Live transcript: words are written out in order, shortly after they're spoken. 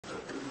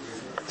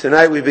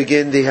Tonight we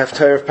begin the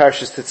haftara of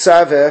Parshas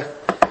Tetzaveh,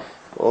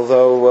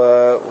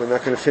 although we're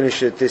not going to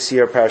finish it this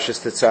year, Parshas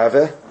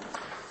Tetzaveh.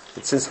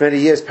 But since many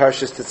years,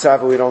 Parshas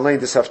Tetzaveh, we don't learn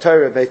this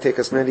haftara, it may take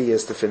us many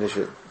years to finish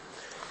it.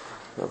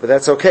 But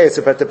that's okay, it's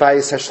about the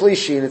Bayis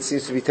HaShlishi, and it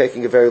seems to be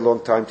taking a very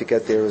long time to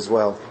get there as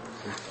well.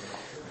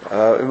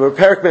 And we're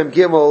Perek Mem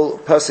Gimel,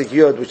 Pasuk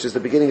Yud, which is the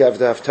beginning of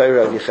the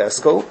haftara of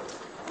Yecheskel.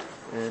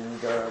 And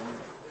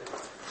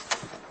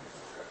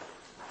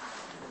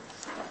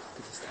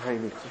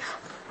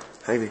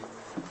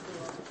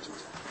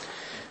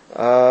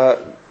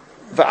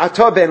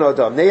V'ata ben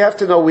Adam. Now you have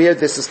to know where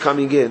this is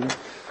coming in.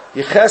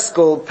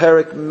 Yecheskel,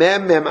 Perek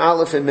Mem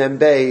Aleph and Mem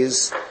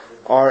Beis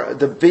are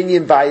the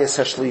Binyan Bayis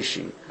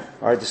HaShlishi,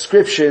 are a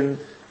description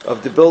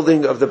of the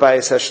building of the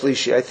Bayis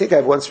HaShlishi. I think I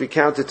once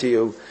recounted to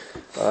you,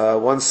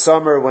 one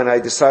summer when I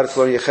decided to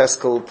learn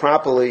Yecheskel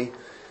properly,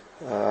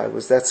 it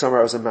was that summer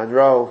I was in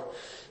Monroe,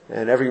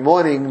 and every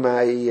morning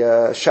my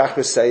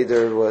Shachar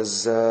Seder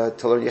was to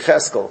learn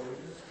Yecheskel.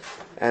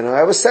 And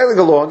I was sailing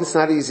along, it's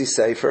not an easy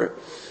sefer,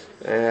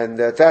 and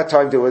at that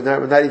time there were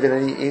not even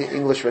any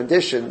English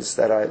renditions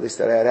that I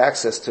had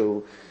access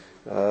to.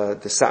 The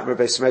Satmar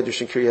Beis Medrash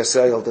in Kiryas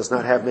Yisrael does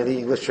not have many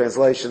English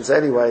translations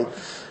anyway.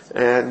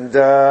 And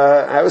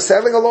I was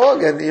sailing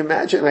along, and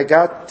imagine I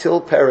got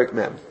till Perek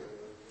Mem.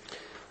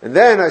 And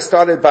then I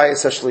started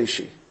Bayis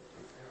HaShlishi.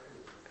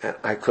 And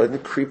I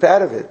couldn't creep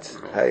out of it.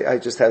 I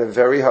just had a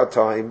very hard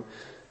time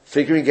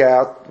figuring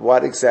out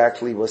what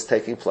exactly was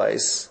taking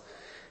place.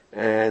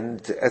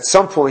 And at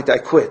some point I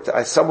quit.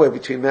 Somewhere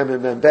between Mem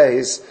and Mem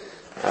Beis,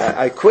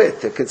 I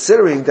quit,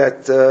 considering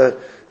that the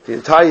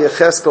entire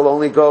Yecheskel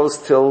only goes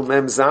till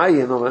Mem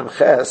Zayin or Mem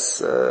Ches.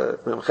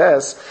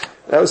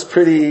 That was a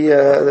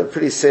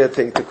pretty sad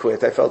thing to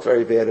quit. I felt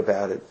very bad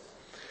about it.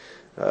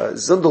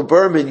 Zundel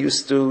Berman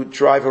used to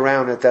drive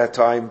around at that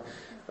time,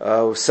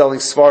 selling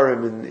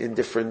Svarim in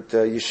different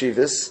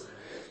yeshivas.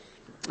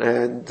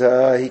 And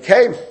he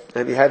came,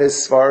 and he had his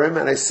Svarim,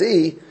 and I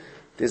see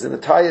there's an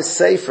entire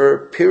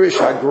sefer, Pirish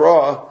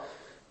HaGra,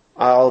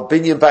 al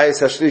Binyan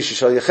Bayis HaShlishi,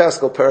 Shal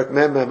Yecheskel, Perek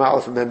Mem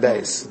Aleph and Mem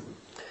Beis.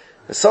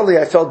 And suddenly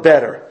I felt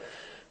better.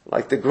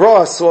 Like the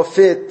Gra saw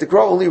fit, the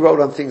Gra only wrote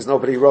on things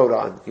nobody wrote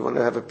on. You want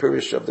to have a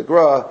Pirish of the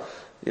Gra,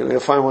 you'll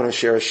find one on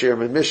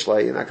Shirim and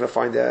Mishlei. You're not going to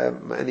find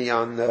any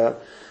on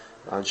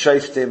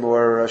Shaftim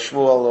or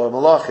Shmuel or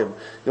Malachim.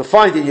 You'll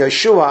find in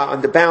Yeshua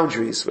on the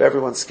boundaries, where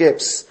everyone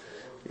skips,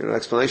 an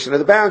explanation of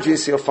the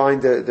boundaries, you'll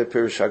find the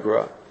Pirish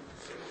HaGra.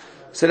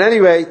 So at any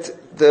rate,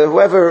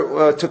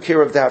 whoever took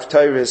care of the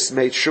Haftarahs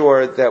made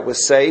sure that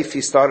was safe. He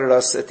started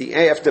us at the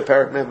after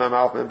Perek Mem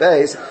Aleph Mem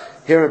Beis,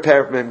 here in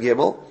Perek Mem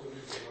Gimel.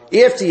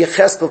 After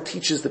Yecheskel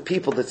teaches the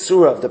people the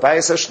Tzura of the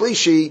Bayis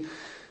HaShlishi,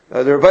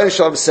 the Rebbeinu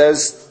Shalom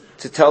says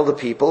to tell the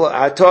people,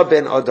 Ata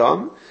ben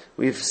Adam.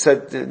 We've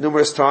said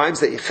numerous times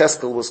that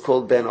Yecheskel was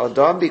called ben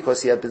Adam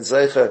because he had been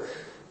Zeicha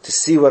to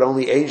see what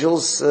only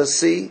angels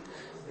see.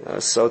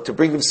 So to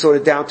bring him sort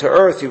of down to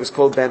earth, he was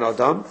called ben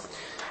Adam.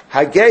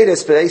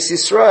 Hagedes B'Eis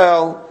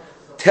Yisrael,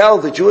 tell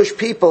the Jewish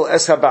people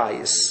es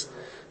habayis,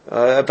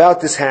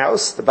 about this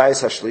house, the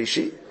Bayis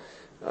HaShlishi.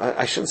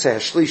 I shouldn't say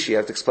HaShlishi, I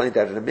have to explain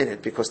that in a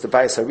minute, because the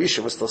Bayis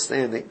HaRishon was still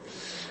standing.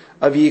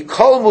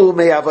 Avikolmu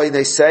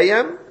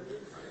me'avoneiseyem,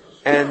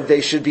 and they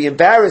should be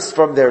embarrassed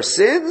from their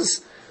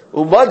sins,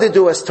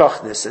 umadidu es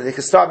tachnis, and they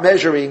can start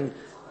measuring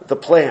the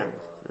plan.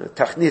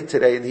 Tachnit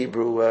today in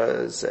Hebrew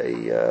is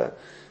a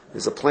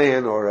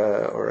plan or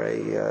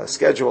a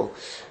schedule.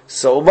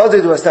 So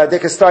umadidu es, they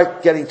can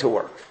start getting to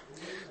work.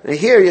 And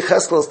here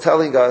Yecheskel is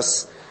telling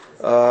us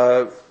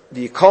the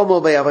Kolmo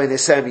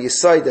me'avoneisem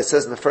Yisai that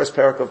says in the first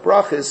parak of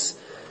Brachis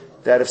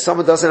that if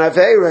someone does an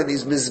Aveira and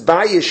he's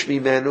mizbayish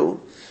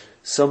mimenu,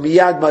 so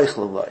miyad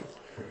meichlum lai.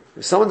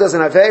 If someone does an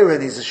Aveira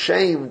and he's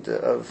ashamed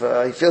of,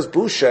 he feels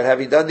busha at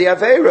having done the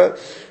Aveira,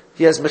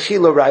 he has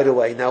Mechila right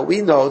away. Now we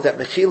know that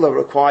Mechila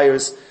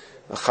requires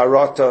a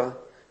charata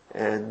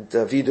and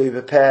vidui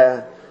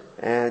bepeh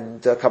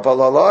and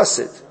Kabbalah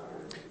Lasid.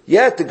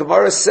 Yet the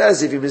Gemara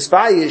says if you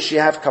misbayish, you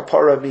have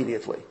kapara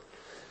immediately.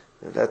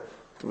 And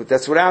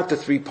that's without the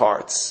three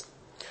parts.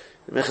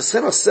 The Meches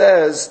Chinuch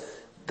says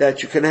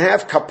that you can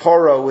have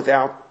kapara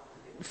without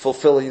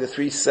fulfilling the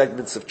three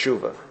segments of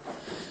tshuva.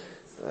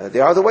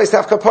 There are other ways to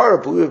have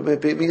kapara.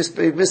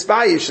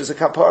 Misbayish is a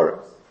kapara.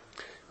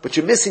 But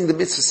you're missing the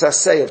mitzvah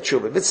saseh of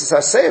tshuva. Mitzvah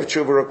saseh of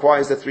tshuva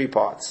requires the three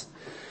parts.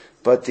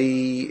 But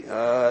the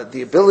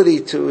ability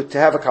to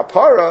have a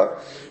kapara,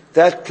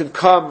 that can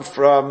come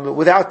from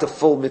without the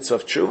full mitzvah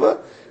of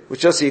tshuva,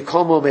 which is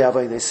Yikolmo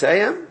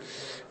me'avoneiseyem.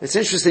 It's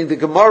interesting, the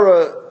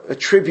Gemara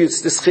attributes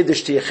this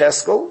chiddush to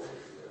Yecheskel,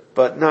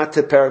 but not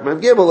to Perek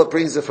Mem Gimel. It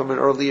brings it from an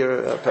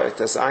earlier Perek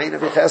Tazayin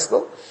of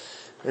Yecheskel,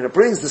 and it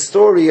brings the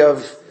story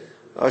of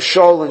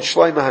Shaul and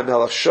Shlomo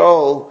HaMelech.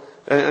 Shaul,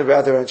 and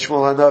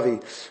Shmuel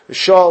HaNavi.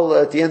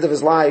 Shaul, at the end of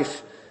his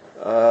life,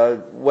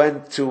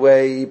 went to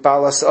a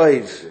Balas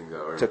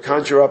Oiv to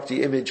conjure up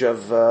the image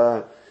of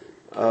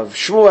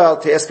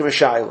Shmuel to ask him a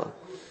shayla.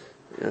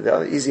 the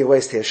other easier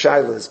ways to hear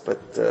shilas,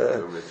 but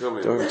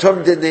the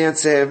Tum didn't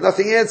answer him.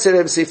 Nothing answered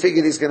him, so he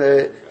figured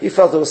he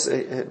felt it was,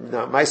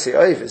 Maisei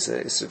Oiv is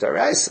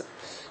Sudaraisa.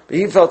 But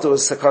he felt it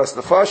was Sakaras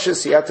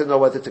Nefashis, he had to know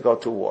whether to go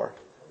to war.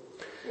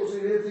 Well, so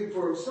he didn't think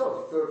for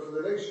himself, for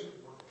the nation.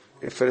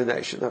 For the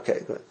nation,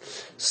 okay, good.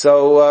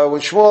 So, when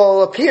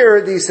Shmuel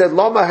appeared, he said,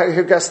 Lama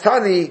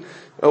Hirgastani,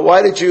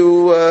 why did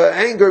you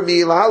anger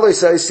me,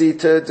 Lahaloisaisi,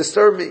 to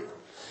disturb me?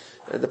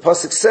 And the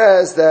pasuk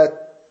says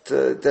that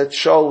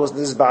Shaul was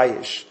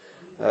Nizbayish.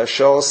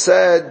 Shaul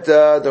said,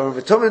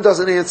 the Tumim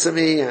doesn't answer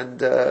me,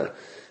 and I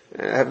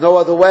have no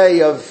other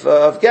way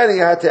of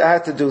getting. I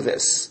had to do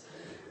this.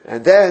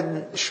 And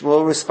then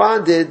Shmuel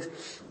responded,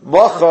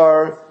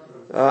 Mochar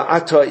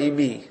ata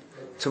imi.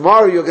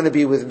 Tomorrow you're going to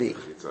be with me.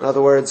 In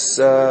other words,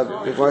 that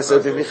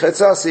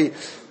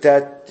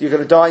you're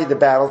going to die in the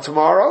battle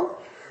tomorrow,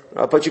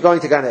 but you're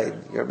going to Gan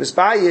Eden. You're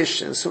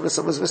Mizbayish, and as soon as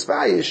someone's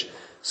Mizbayish,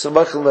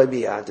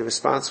 the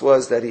response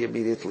was that he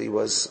immediately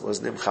was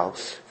Nimchal.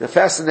 The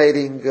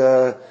fascinating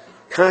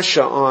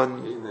kasha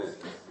on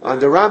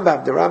the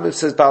Rambam. The Rambam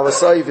says Baal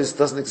HaSoiv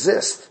doesn't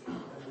exist.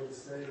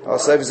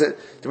 The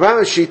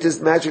Rambam sheet is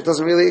magic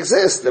doesn't really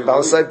exist. The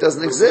Baal HaSoiv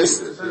doesn't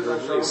exist.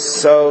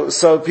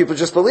 So people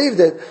just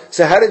believed it.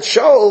 So how did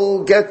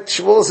Shaul get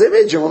Shmuel's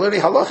image? And we're learning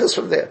halachas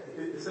from there.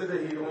 It said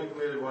that he only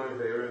committed one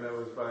Aveira, and that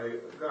was by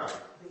God.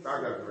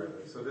 God got rid of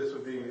it. So this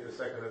would be a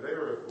second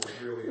Aveira.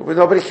 Well,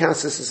 nobody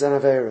counts this as an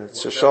Aveira.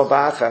 It's just Shaul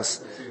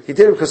Ba'achas. He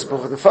did it because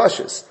of the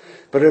Nefashis.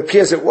 But it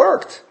appears it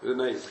worked.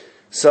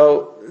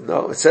 So,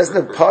 no, it says in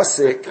the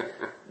Pasuk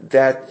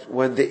that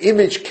when the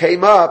image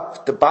came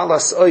up, the Baal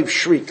HaSoiv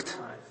shrieked.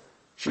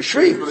 She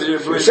shrieked.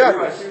 She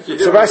shocked.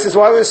 So Rashi says,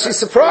 why was she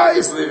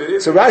surprised?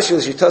 So Rashi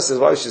says,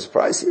 why was she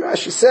surprised?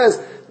 Rashi says,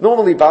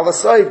 normally Baal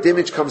HaSoiv, the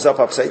image comes up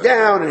upside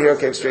down, and here it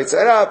came straight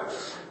side up.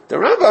 The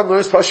Rambam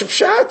learns Pashup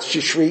Pshat.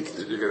 She shrieked.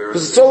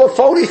 Because it's all a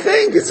phony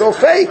thing. It's all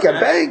fake. And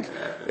bang.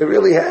 It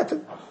really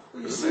happened.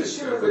 You see,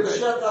 Shimon ben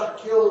Shaddach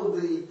killed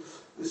the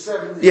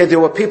 70. Yeah, there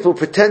were people who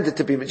pretended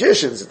to be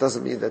magicians. It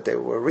doesn't mean that they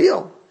were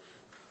real.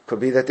 Could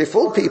be that they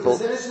fooled people.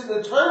 It is in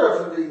the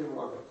Torah for being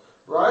one,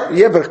 right?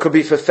 Yeah, but it could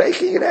be for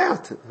faking it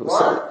out.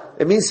 What?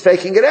 It means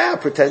faking it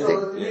out, pretending.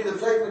 So you mean the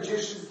fake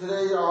magicians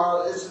today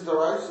isn't the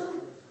reisman?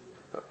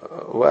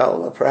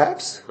 Well,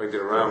 perhaps. According to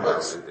the Rambam,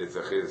 it's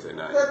a chiddush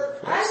einayim.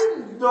 I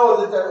didn't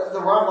know that the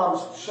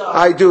Rambam's shot.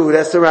 I do.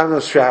 That's the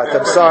Rambam's shot.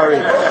 I'm sorry.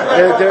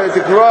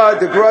 The Gra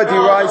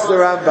derides the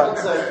Rambam.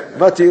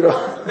 But you know.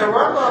 The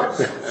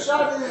Rambam's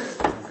shot is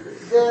that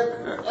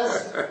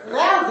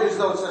now there's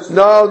no such thing.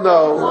 No.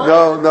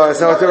 That's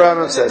not what the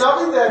Rambam says.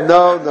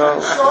 No.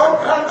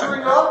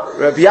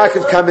 Rav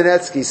Yaakov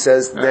Kamenetsky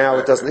says now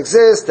it doesn't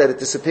exist, that it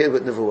disappeared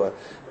with Nevuah.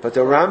 But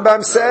the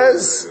Rambam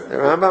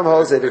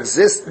holds it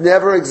exists,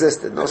 never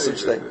existed, no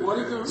such thing.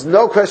 There's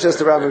no question as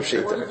to Rambam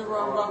Shita. What did the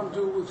Rambam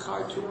do with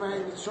Chai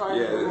Tumein?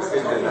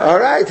 All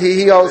right,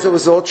 he holds it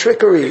was all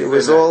trickery. It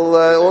was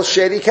all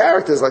shady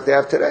characters like they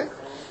have today.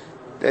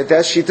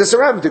 That's Shitas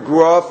Rambam. The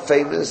Gra,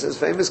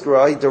 famous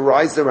Gra, he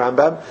derides the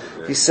Rambam.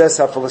 He says,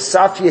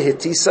 "Philosophia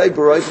hitisai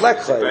b'roiv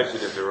lekchay."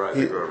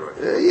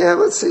 Yeah,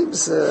 well, it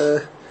seems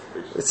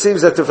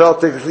that the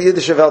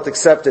Yiddish Welt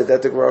accepted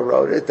that the Gra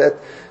wrote it. That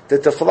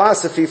the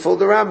philosophy fooled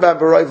the Rambam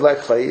b'roiv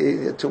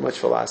lekchay. Too much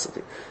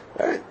philosophy.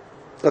 All right.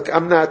 Look,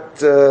 I'm not,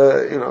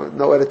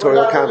 no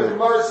editorial comment. The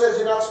Gemara says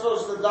you're not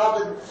supposed to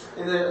daven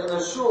in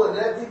a shul in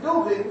an empty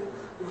building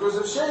because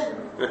of shame.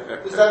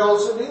 Does that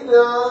also mean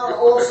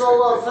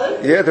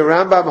faith? Yeah, the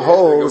Rambam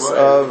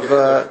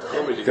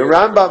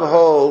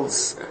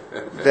holds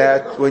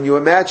that when you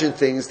imagine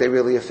things, they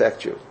really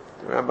affect you.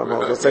 The Rambam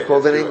holds what's that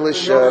called in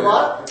English?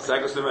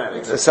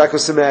 Psychosomatic.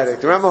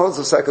 Psychosomatic. The Rambam holds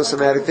the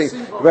psychosomatic thing.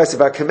 He writes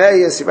about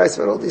Kameas. He writes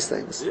about all these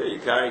things. Yeah, you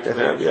carry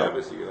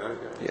Kameas.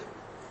 Yeah.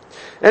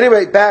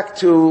 Anyway, back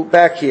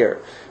here.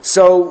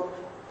 So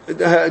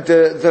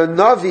the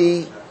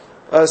Navi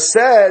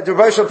said, the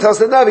Rosh tells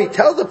the Navi,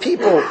 tell the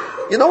people,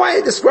 you know why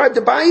I described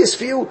the bias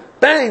for you?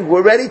 Bang,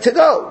 we're ready to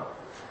go.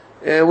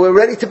 We're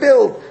ready to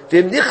build.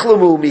 If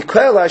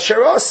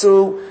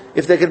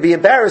they can be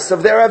embarrassed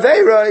of their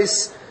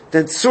Aveiros,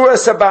 then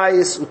Tzuras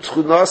Habayis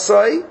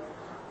Utchunasai,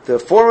 the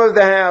form of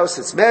the house,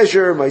 its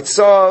measure,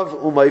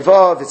 Maitzav,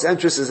 Umayvav, its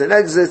entrances and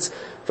exits,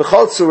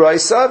 V'chol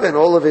Tzuraisav, and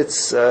all of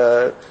its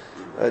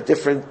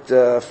different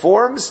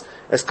forms,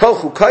 as Kol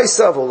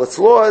Chukaisav, all its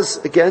laws,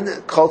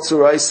 again, Kol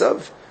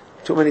Tzuraisav,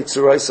 too many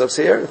Tzuraisavs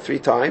here, 3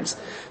 times.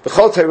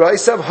 V'chol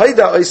Teiraisav,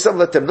 Haida Oisav,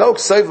 let them know,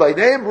 K'saiv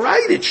Laineim,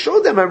 write it, show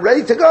them I'm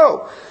ready to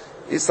go.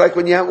 It's like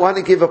when you want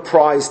to give a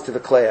prize to the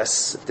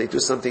class, if they do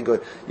something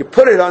good. You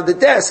put it on the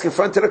desk in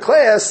front of the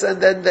class,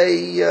 and then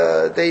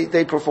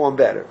they perform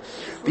better.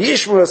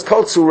 V'yishmu is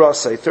called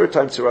Tzurasai, 3rd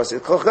time Tzurasai.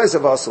 Kol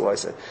Chukaisav also I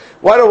said.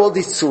 What are all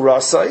these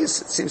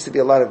Tzurasais? It seems to be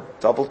a lot of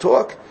double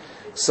talk.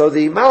 So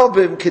the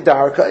Malbim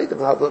Kedarkai, the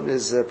Malbim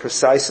is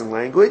precise in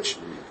language.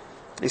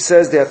 He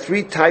says there are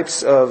 3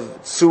 types of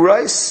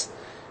tzurais.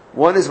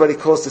 One is what he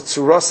calls the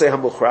tzurasei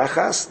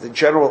hamuchrachas, the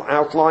general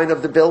outline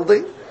of the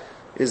building,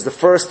 is the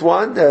first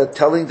one,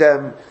 telling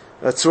them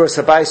tzuras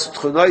habayis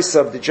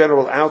utchunoisav, the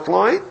general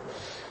outline.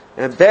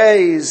 And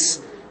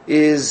Beis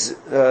is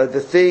the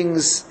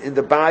things in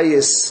the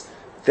bias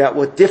that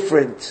were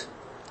different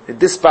in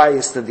this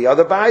bias than the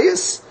other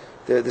bias,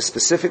 the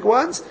specific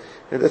ones.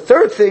 And the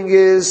third thing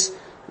is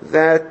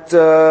that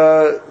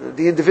the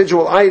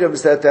individual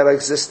items that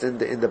exist in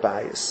the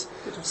bias.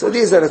 So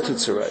these are the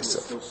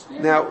Tutsuraysa.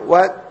 Now,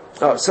 what?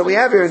 Oh, so we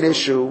have here an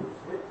issue.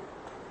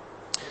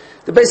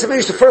 The base of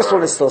English, the first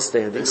one is still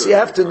standing. So you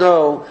have to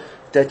know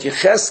that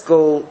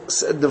Yecheskel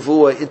said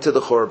Nevuah into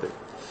the Chorban,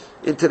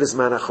 into the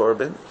Zman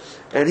HaChorban,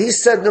 and he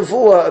said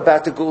Nevuah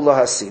about the Gula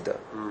Hasida.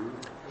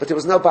 But there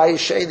was no Bayis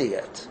Sheni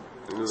yet.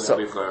 So,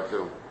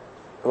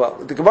 well,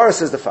 the Gemara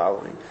says the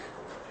following.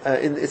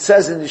 It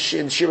says in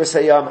Shira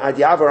Sayam, Ad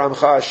Yavar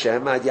Amcha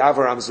Hashem, Ad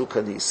Yavar Amzu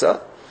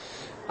Kanisa,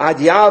 Ad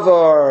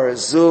Yavar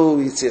Zu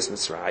Yitzias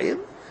Mitzrayim,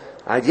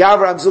 Ad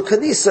Yavar Amzu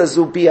Kanisa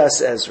Zu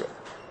Bias Ezra.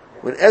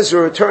 When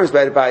Ezra returns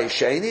by the Bayis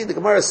Sheni, the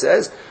Gemara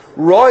says,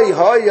 Roy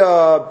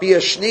Haya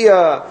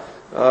Biashnia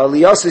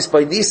Liyasis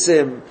by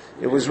Nisim.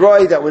 It was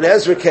right that when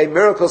Ezra came,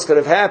 miracles could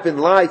have happened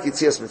like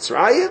Yitzias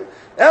Mitzrayim.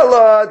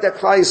 Ella that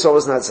Klal Yisrael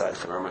was not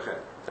Zaycha.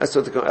 That's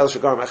what the El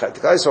Shagar Machet.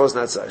 The Klal Yisrael was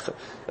not Zaycha.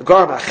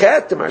 Gar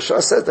Machet, the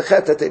Marsha says the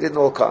Chet that they didn't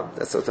all come.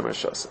 That's what the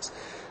Marsha says.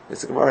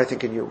 It's the Gemara, I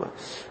think, in Yuma.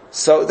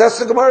 So that's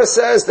the Gemara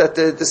says that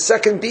the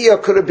second Bia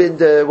could have been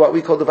what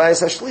we call the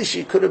Bayis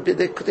Hashlishi. Could have been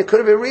they could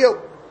have been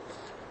real.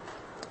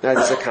 That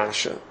is a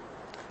kasha.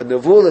 A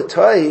Nevulah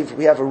Taiv,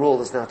 we have a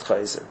rule is not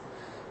Chayzer.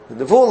 A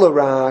Nevulah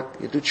Rak,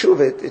 you do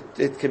tshuva,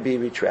 it can be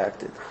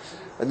retracted.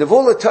 A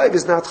Nevulah Taiv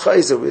is not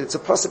Chayzer. It's a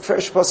pasuk,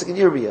 fresh pasuk in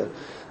Yirmiyah.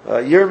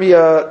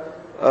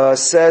 Yirmiyah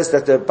says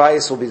that the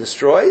bias will be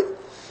destroyed,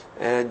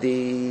 and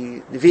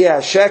the Nevi'ah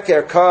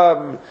Sheker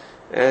come,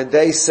 and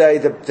they say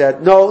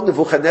that no,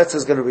 Nebuchadnezzar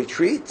is going to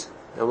retreat,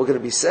 and we're going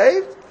to be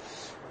saved.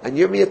 And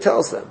Yirmiyah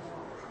tells them,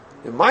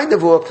 if my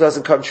Nevuah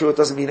doesn't come true, it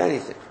doesn't mean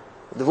anything.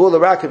 Nevulah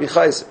Rak can be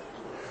Chayzer.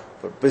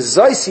 But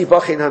Bezaisi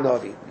Bachin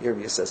Hanavi,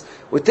 Yirmiyah says.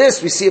 With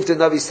this, we see if the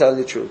Navi is telling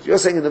the truth. You're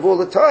saying a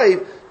Nevulah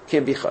Taiv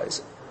can be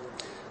Chayzer.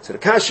 So the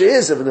kasha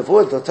is, if a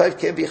Nevuah Taiv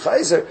can be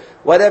Chayzer,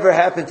 whatever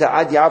happened to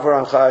Ad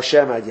Yavar Amcha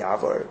Hashem, Ad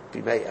Yavar,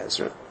 Bimei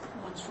Ezra.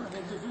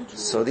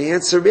 So the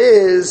answer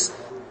is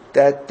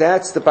that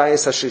that's the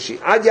Bayis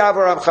Hashishi. Ad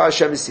Yavar Amcha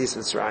Hashem is Yis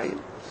Mitzrayim.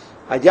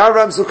 Ad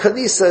Yavar Amzu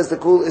Kanisa is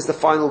the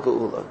final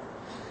Geula.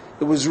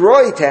 It was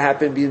right to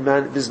happen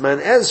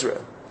Bizman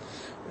Ezra.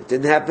 It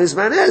didn't happen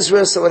Bizman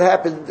Ezra, so it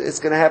happened. It's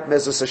going to happen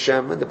Ezra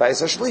Hashem and the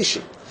Bayis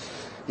Hashlishi.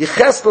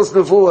 Yecheskel's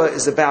Nevuah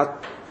is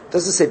about,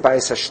 doesn't say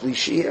Bayis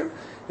Hashlishi here.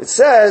 It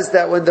says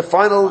that when the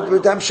final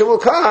redemption will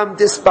come,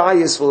 this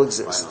bias will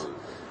exist.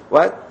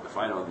 What? The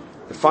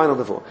final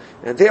Nevuah.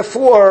 And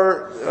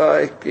therefore,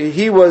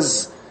 he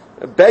was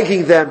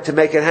begging them to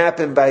make it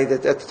happen at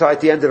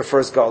the end of the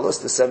first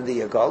Golus, the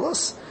 70-year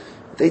Golus.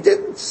 They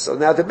didn't. So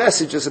now the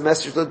message is a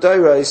message to the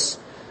Dairos.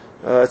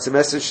 It's a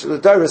message to the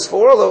Dairos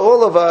for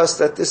all of us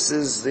that this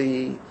is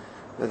the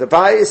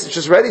bias is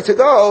just ready to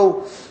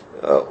go.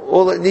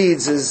 All it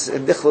needs is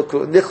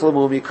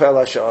nichlamu mikol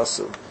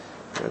hasha'asu.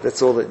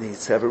 That's all it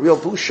needs. To have a real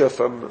busha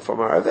from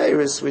our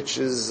Averis, which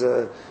is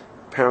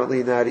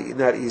apparently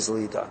not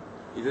easily done.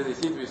 They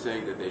seem to be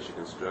saying that they should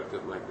construct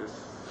it like this.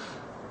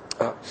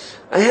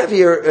 I have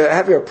here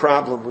a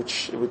problem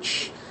which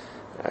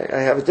I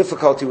have a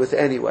difficulty with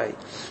anyway.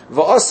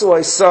 Va'asu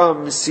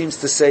Isam seems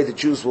to say the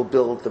Jews will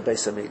build the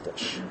Beis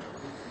Hamikdash.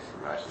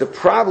 The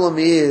problem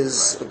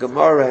is a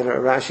Gemara and a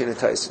Rashi and a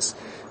Taisus.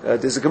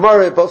 There's a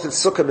Gemara both in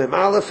Sukkah Mem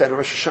Aleph and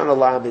Rosh Hashanah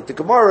Lamed. The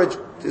Gemara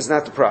is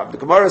not the problem. The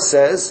Gemara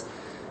says,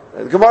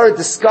 the Gemara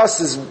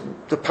discusses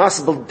the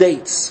possible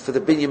dates for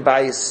the Binyan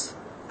Bayis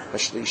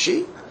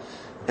Hashlishi,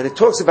 and it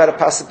talks about a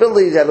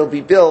possibility that it'll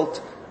be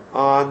built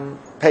on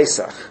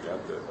Pesach,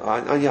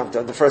 on Yom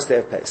Tov, on the first day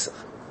of Pesach.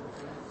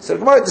 So the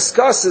Gemara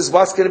discusses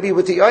what's going to be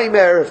with the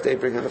Yomer if they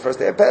bring on the first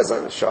day of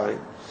Pesach, Shine.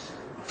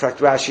 In fact,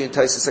 Rashi and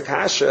Taisus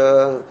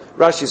Akasha,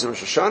 Rashi is in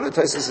Rosh Hashanah, and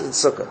Taisus is in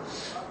Sukkah.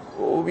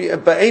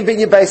 But ain't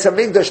Binyan Bayis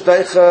Hamikdash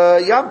Doich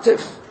Yom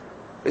Tov.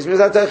 It's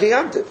not Doich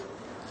Yom Tov.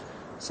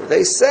 So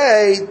they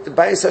say the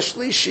Bayis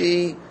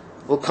Hashlishi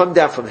will come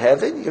down from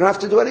heaven. You don't have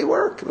to do any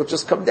work. It'll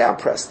just come down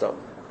presto.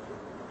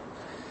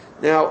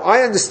 Now,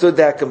 I understood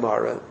that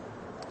Gemara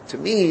to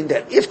mean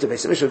that if the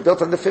Beis Hamikdash was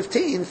built on the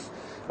 15th,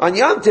 on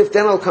Yom Tov,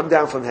 then it'll come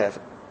down from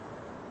heaven.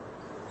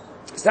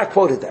 It's not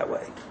quoted that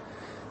way.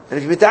 And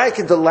if you medayek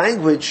into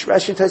language,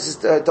 Rashi and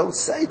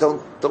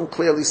Taisus don't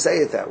clearly say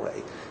it that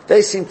way.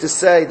 They seem to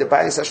say the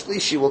Bayis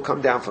Hashlishi will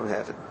come down from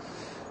heaven.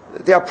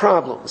 There are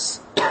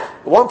problems.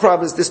 One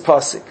problem is this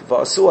pasuk.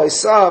 Va'asu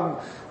Isam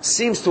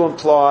seems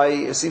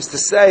to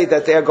say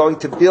that they are going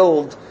to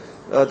build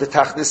the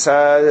Tachnis,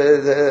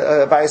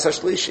 the Bayis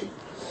Hashlishi.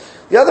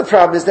 The other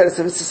problem is that it's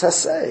a mitzvah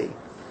hasei.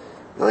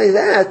 Not only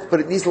that,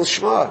 but it needs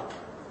l'shma.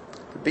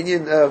 The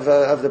binyan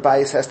of the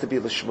Bayis has to be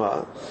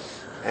l'shma.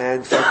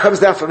 And if it comes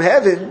down from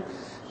heaven,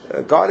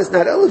 God is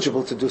not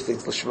eligible to do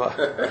things l'shma.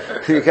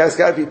 There's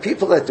got to be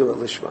people that do it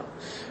l'shma.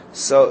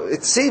 So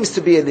it seems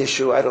to be an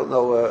issue. I don't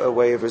know a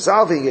way of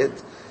resolving it,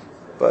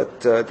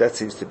 but that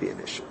seems to be an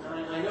issue.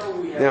 I know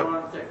we have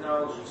modern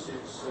technology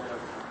since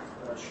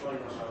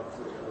Shlomo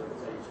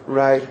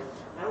Right.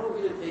 How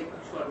long did it take to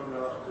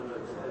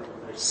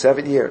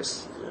 7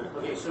 years.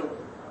 Okay, so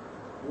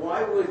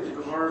why would the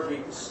Gemara be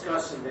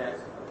discussing that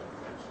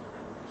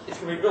it's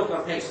going to be built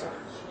on Pesach?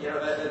 You know,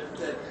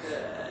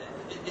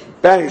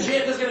 Bang.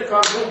 Mashiach is going to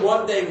come,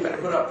 one day we're going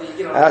to put up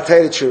the, I'll tell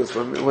you the truth.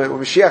 When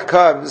Mashiach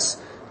comes,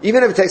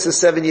 even if it takes us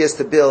 7 years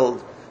to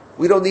build,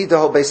 we don't need the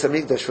whole Beis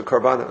Hamikdash for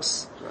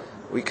Karbanos.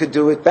 We could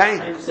do it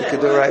bang. We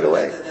could do it right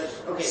away.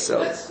 Okay, so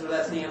that's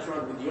the answer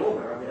with the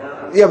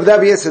Omer. Yeah, but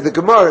that'd be the answer. The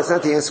Gemara, it's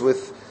not the answer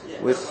with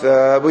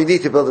we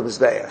need to build a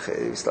Mizbeach.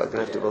 We're still going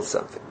to have to build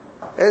something.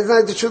 And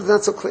the truth is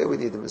not so clear. We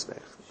need the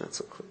Mizbeach. Not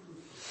so clear.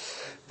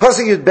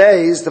 Pasuk Yud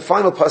Beis, the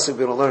final pasuk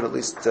we're going to learn, at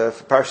least for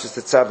Parshas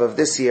Tetzaveh of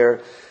this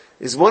year,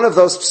 is one of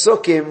those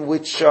psukim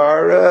which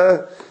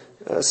are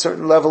a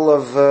certain level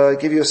of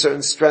give you a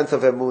certain strength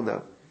of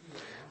emunah.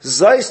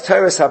 Zayis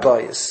Teres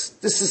Habayis.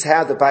 This is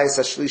how the Bayis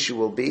Hashlishi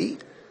will be.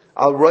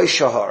 Al Roy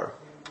Shahar,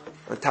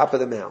 on top of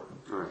the mountain.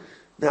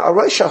 Now, Al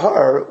Roy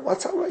Shahar,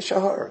 what's Al Roy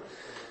Shahar?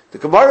 The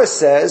Gemara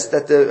says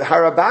that the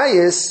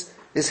Harabayis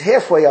is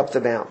halfway up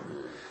the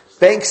mountain.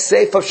 Bank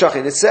Seif of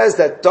Shachin. It says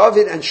that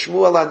David and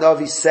Shmuel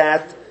HaNavi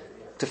sat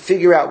to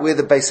figure out where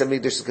the Beis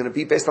Hamikdash is going to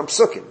be based on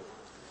psukim.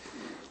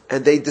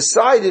 And they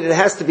decided it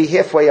has to be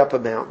halfway up a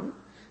mountain.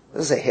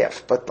 This is a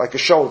half, but like a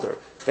shoulder.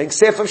 Bank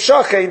Seif of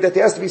Shachin, that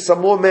there has to be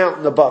some more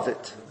mountain above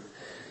it.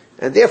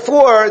 And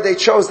therefore, they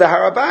chose the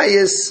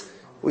Harabayis,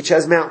 which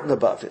has mountain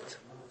above it.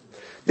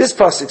 This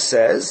pasuk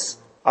says,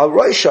 Al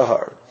Roy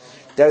Shahar,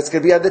 that it's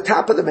going to be at the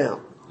top of the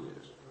mountain.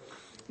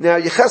 Now,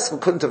 Yecheskel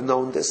couldn't have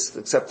known this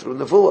except through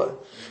Nevuah.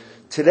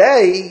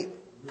 Today,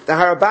 the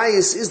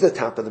Harabayis is the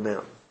top of the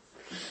mountain.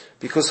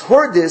 Because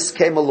Hordis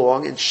came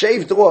along and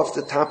shaved off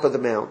the top of the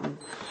mountain.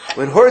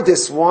 When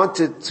Hordis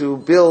wanted to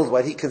build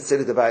what he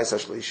considered the Bayis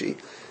HaShlishi,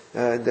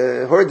 and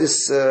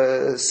Hordis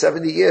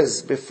 70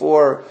 years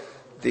before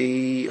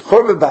the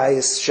Churban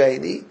Bayis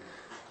Sheni,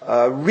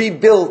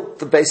 rebuilt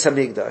the Beis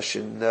Hamikdash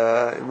in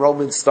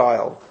Roman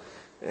style.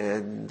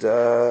 And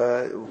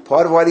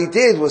part of what he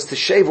did was to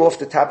shave off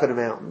the top of the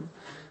mountain,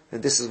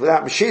 and this is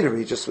without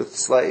machinery, just with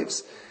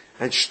slaves,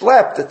 and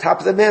schlepp the top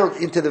of the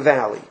mountain into the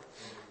valley.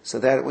 So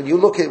that when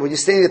you're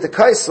standing at the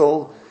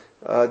Kaisel,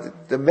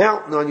 the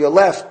mountain on your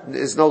left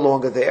is no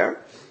longer there.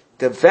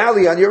 The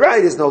valley on your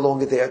right is no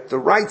longer there. The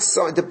right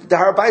side, the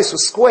Harabayis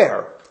was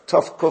square.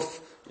 Tov Kuf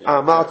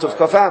Amal, Tov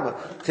Kuf Amal.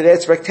 Today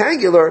it's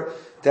rectangular.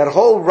 That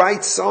whole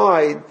right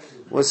side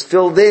was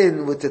filled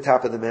in with the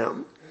top of the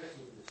mountain.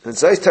 And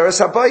Zayis Teres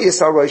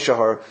Habayis Al Roy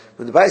Shahar.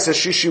 When the Bayis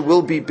HaShishi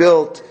will be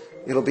built,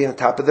 it'll be on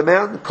top of the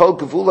mountain. Kol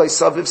Gevulai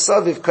Saviv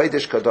Saviv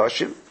Kodesh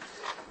Kadoshim.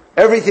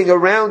 Everything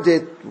around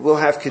it will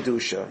have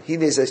Kedusha.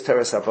 Hine Zayis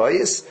Teres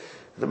Habayis.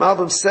 The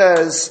Malbim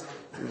says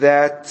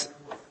that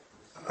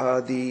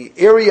the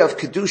area of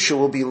Kedusha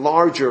will be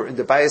larger in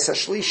the Bayis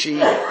HaShlishi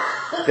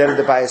than in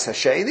the Bayis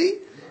HaSheni,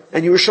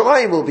 and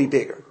Yerushalayim will be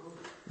bigger.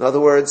 In other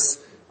words,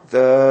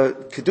 the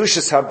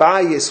Kedushas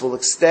Habayis will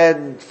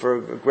extend for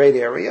a great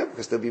area,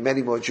 because there'll be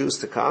many more Jews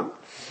to come.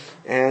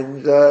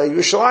 And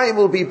Yerushalayim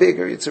will be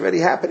bigger. It's already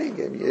happening.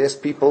 And you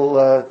ask people,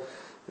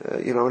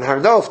 in Har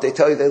Nof, they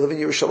tell you they live in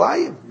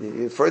Yerushalayim.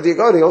 The further you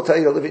go, they all tell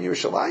you they live in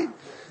Yerushalayim.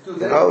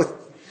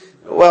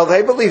 Well,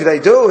 they believe they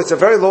do. It's a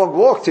very long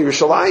walk to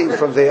Yerushalayim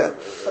from there.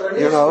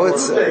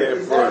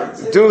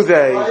 Do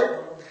they?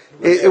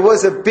 It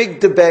was a big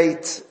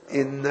debate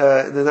in the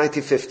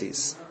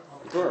 1950s.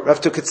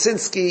 Rav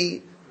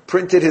Tukaczynski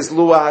printed his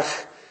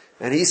luach,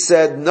 and he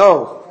said,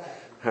 no,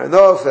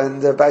 Harnof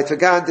and Beit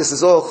Hagan, this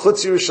is all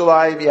Chutz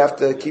Yerushalayim, you have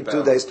to keep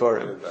 2 days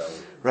Torah.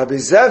 Rabbi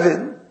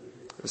Zevin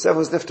was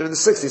nifter in the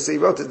 60s, so he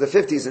wrote it in the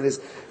 50s, and his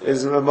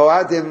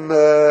Moadim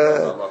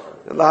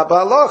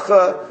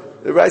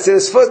Laha'ba'alocha, the writes in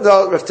his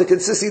footnote, Rav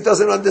Tukaczynski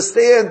doesn't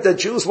understand that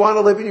Jews want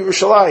to live in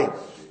Yerushalayim.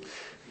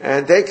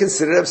 And they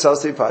consider themselves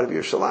to be part of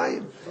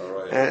Yerushalayim.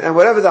 And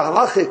whatever the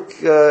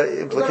halachic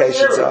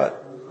implications are,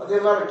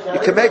 you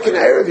can make an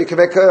Erev, you can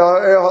make a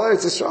whole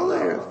Yisrael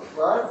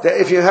Erev.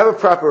 If you have a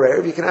proper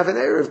Erev, you can have an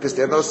Erev, because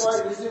there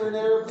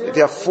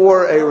are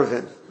 4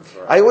 Erevim.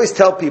 I always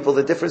tell people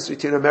the difference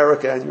between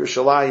America and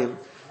Yerushalayim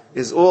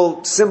is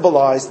all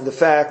symbolized in the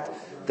fact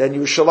that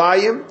in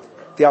Yerushalayim,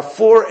 there are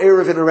 4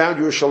 Erevim around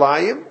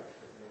Yerushalayim,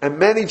 and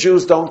many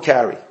Jews don't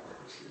carry.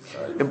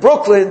 In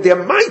Brooklyn,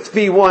 there might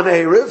be 1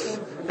 Erev,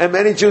 and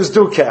many Jews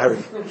do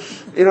carry.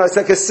 It's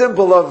like a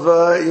symbol of,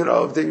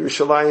 of the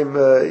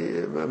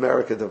Yerushalayim,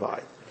 America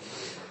divide.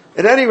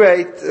 At any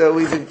rate,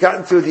 we've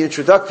gotten through the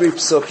introductory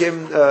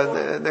psukim.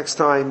 Next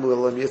time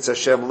we'll, Yitz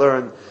Hashem,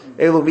 learn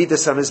Elu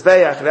Midas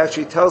HaMizbeach. It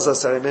actually tells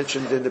us, that I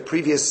mentioned in the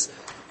previous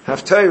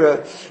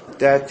haftara,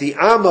 that the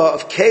Amma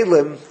of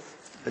Kalim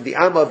and the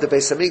Amma of the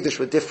Beis Hamikdash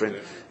were different.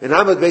 An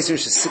Amma of the Beis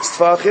Hamikdash is 6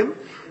 tefachim,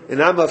 an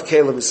Amma of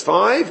Kalim is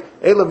 5,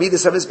 Elu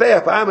Midas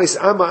HaMizbeach, but Amma is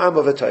Amma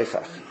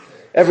v'toifach.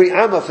 Every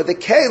Amma for the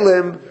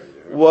Kalim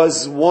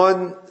was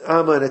 1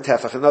 Amma and a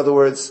tefach. In other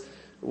words,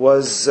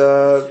 was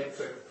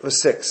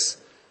 6.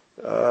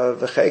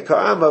 That's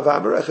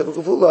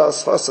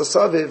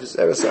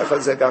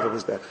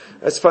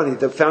funny.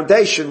 The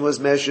foundation was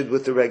measured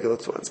with the regular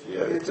ones.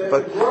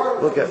 But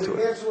we'll get to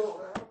it.